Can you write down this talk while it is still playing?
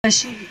On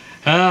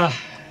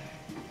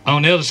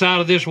the other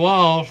side of this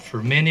wall,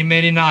 for many,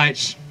 many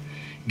nights,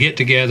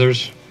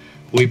 get-togethers,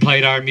 we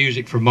played our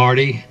music for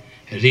Marty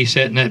as he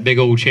sat in that big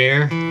old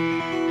chair.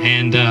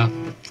 And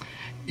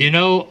you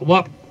know,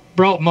 what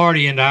brought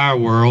Marty into our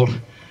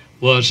world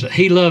was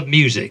he loved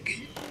music.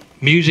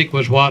 Music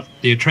was what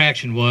the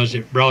attraction was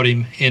that brought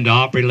him into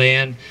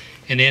Opryland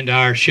and into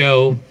our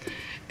show.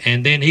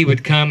 And then he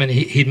would come and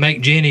he'd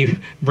make Jenny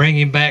bring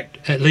him back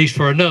at least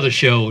for another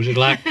show. It was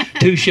like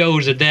 2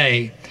 shows a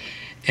day.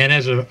 And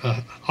as an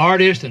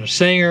artist and a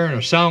singer and a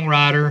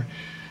songwriter,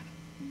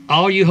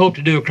 all you hope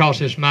to do across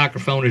this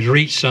microphone is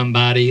reach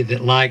somebody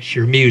that likes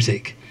your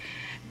music.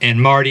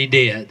 And Marty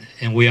did.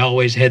 And we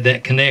always had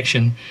that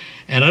connection.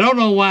 And I don't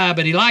know why,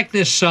 but he liked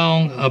this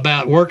song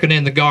about working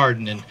in the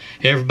garden and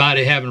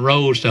everybody having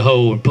rows to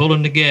hoe and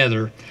pulling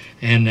together.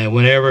 And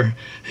whenever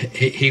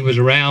he was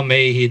around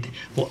me, he'd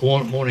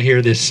want to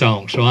hear this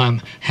song. So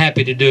I'm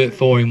happy to do it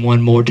for him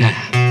one more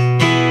time.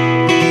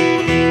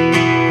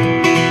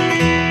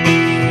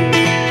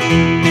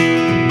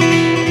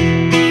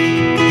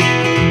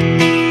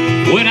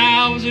 When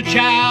I was a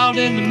child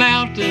in the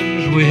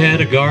mountains, we had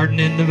a garden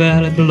in the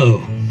valley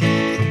below.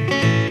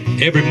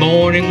 Every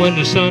morning when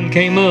the sun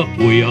came up,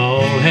 we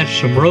all had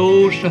some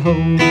rows to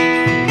hoe.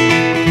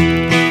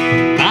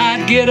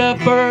 I'd get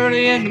up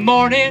early in the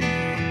morning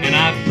and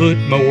I'd put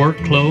my work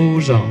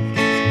clothes on.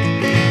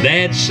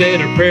 Dad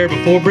said a prayer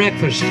before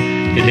breakfast,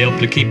 it helped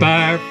to keep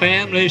our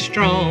family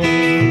strong.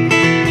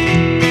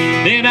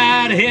 Then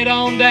I'd head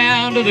on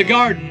down to the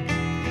garden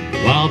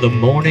while the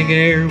morning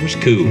air was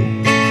cool.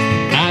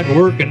 I'd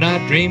work and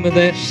I'd dream of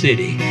that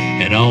city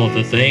and all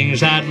the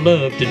things I'd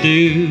love to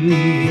do.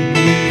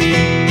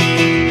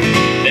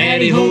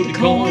 Daddy hoed the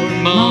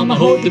corn, Mama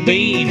hoed the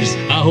beans,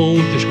 I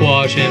hoed the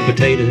squash and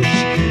potatoes,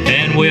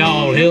 and we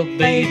all helped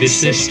baby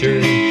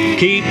sister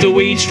keep the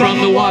weeds from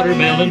the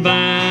watermelon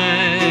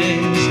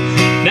vines.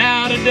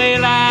 Now today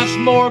life's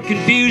more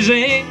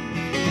confusing,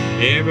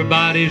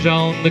 everybody's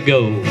on the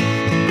go.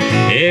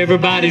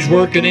 Everybody's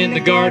working in the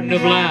garden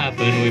of life,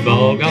 and we've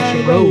all got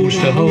some rows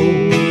to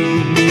hoe.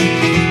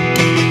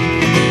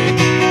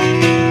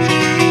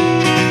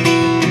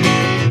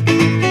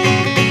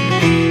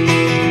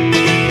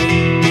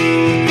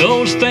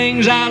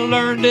 Things I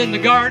learned in the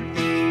garden,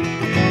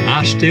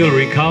 I still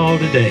recall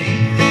today.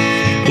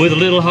 With a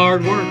little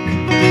hard work,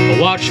 a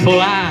watchful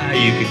eye,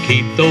 you can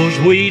keep those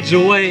weeds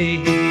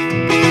away.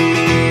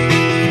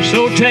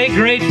 So take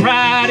great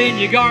pride in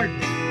your garden,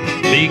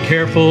 be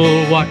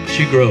careful what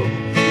you grow.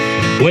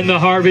 When the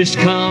harvest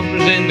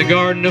comes in the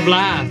garden of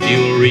life,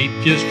 you'll reap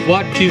just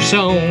what you've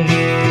sown.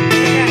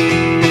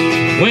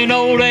 When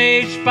old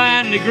age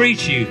finally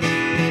greets you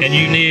and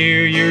you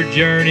near your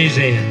journey's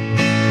end,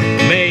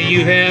 may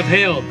you have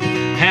health,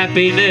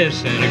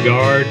 happiness, and a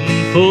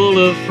garden full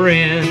of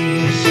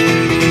friends.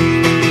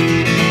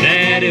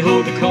 Daddy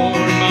hoed the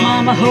corn,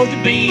 Mama hoed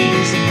the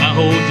beans, I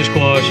hoed the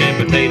squash and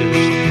potatoes,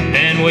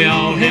 and we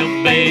all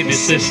helped baby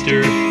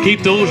sister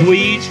keep those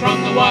weeds from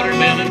the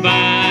watermelon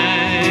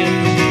vines.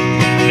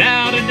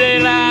 Now today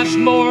life's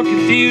more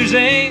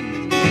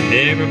confusing,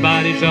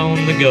 everybody's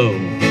on the go.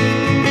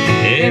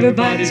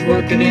 Everybody's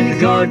working in the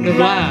garden of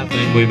life,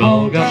 and we've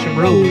all got some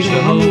rows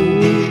to hoe.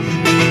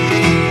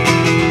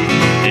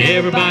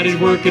 Everybody's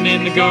working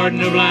in the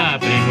garden of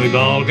life, and we've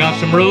all got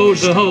some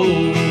rows to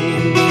hoe.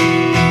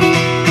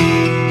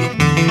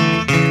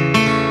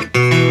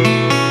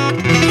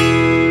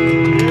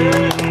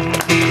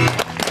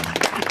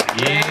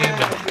 Yeah,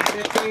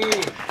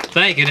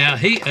 thank you. Now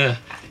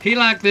he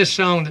liked this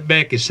song that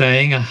Becky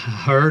sang. I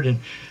heard, and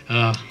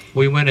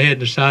we went ahead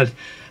and decided.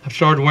 I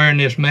started wearing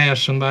this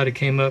mask. Somebody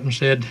came up and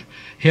said,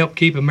 "Help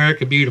keep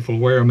America beautiful.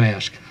 Wear a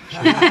mask."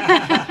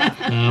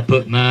 I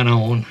put mine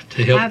on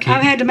to help keep.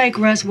 I've had to make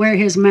Russ wear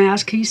his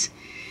mask. He's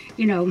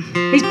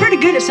pretty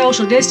good at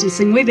social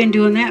distancing. We've been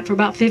doing that for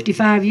about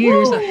 55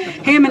 years. Woo!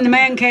 Him in the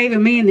man cave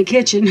and me in the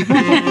kitchen.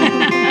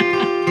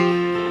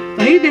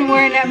 But he's been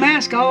wearing that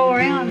mask all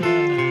around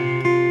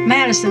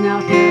Madison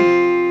out there.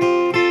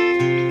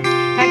 In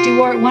fact, he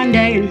wore it one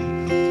day and...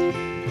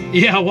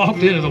 Yeah, I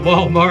walked into the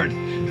Walmart,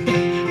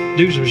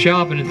 do some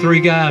shopping, and 3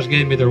 guys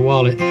gave me their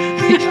wallet.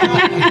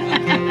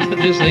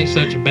 This ain't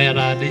such a bad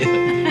idea.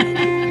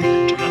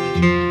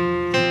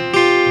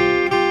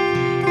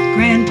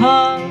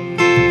 Grandpa,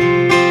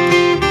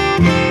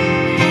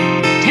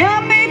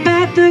 tell me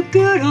about the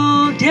good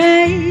old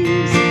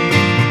days.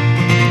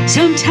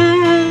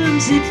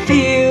 Sometimes it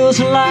feels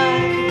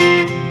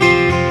like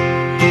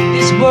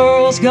this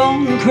world's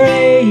gone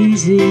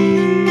crazy.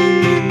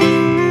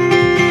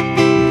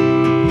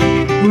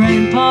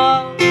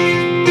 Grandpa,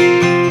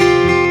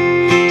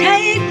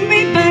 take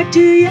me back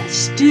to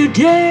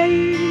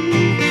yesterday,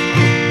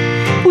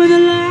 with a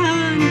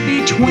line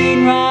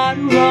between right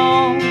and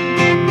wrong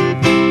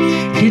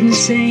didn't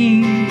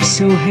seem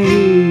so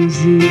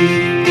hazy.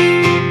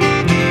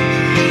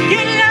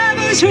 Your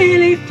lovers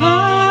really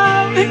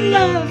fall in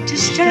love to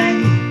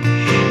stay,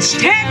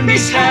 stand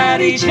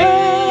beside each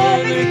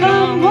other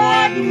come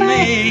what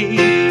may.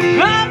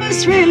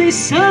 Promise really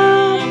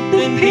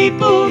something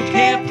people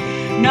kept,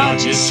 not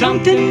just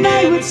something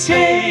they would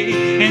say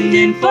and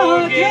then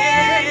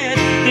forget.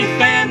 That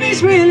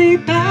families really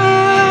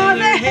bow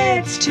their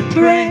heads to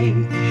pray.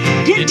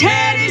 Your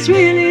daddies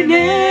really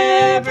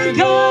never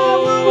go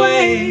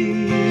away.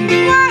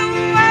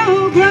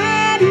 Whoa,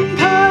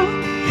 Grandpa,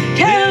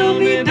 tell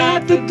me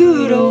about the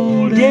good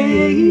old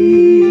days.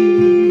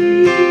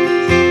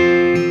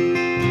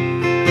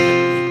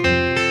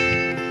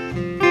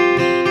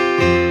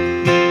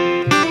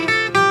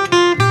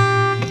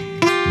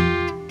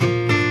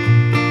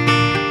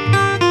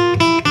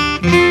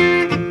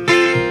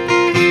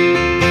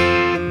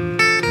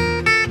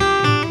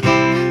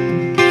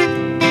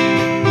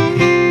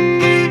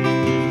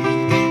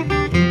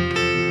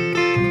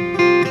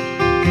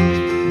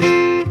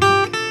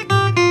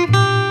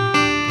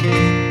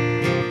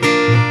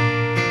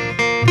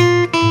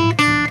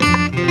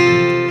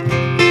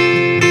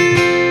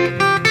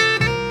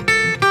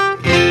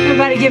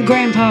 Everybody give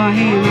Grandpa a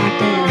hand right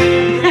there.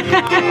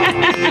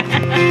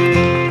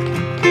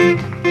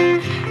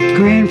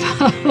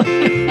 Grandpa.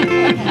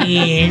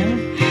 Yeah.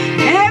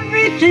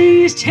 Everything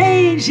is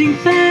changing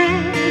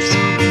fast.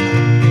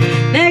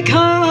 They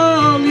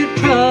call it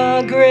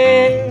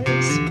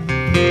progress,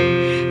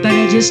 but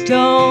I just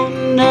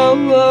don't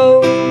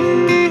know.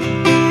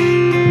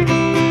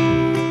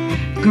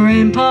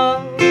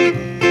 Grandpa,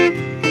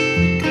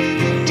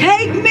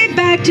 take me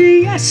back to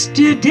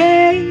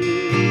yesterday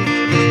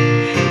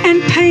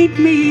and paint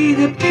me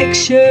the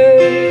picture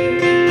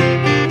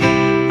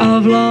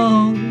of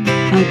long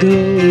ago.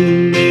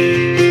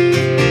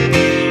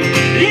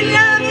 Did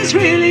lovers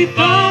really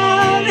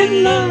fall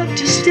in love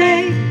to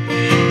stay?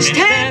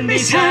 Stand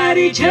beside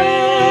each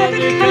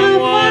other, come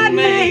what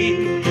may.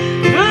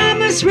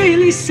 Promise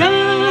really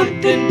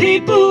something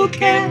people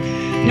care,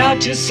 not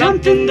just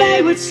something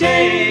they would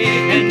say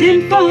and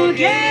then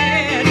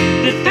forget.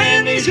 That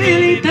families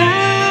really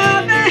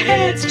bow their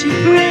heads to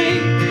pray.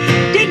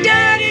 Did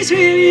daddies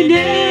really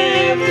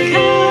never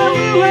come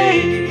away?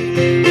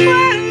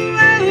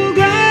 Whoa,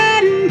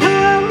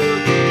 Grandpa,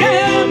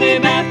 tell me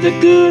about the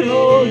good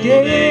old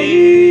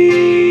days.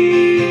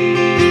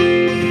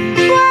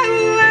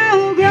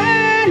 Whoa,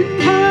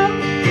 Grandpa,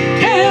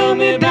 tell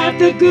me about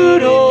the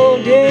good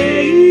old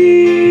days.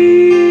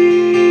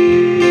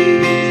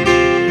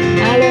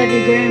 I love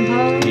you,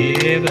 Grandpa.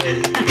 Yeah,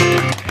 baby.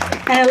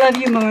 And I love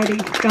you, Marty.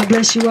 God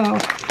bless you all.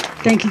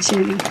 Thank you,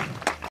 Jimmy.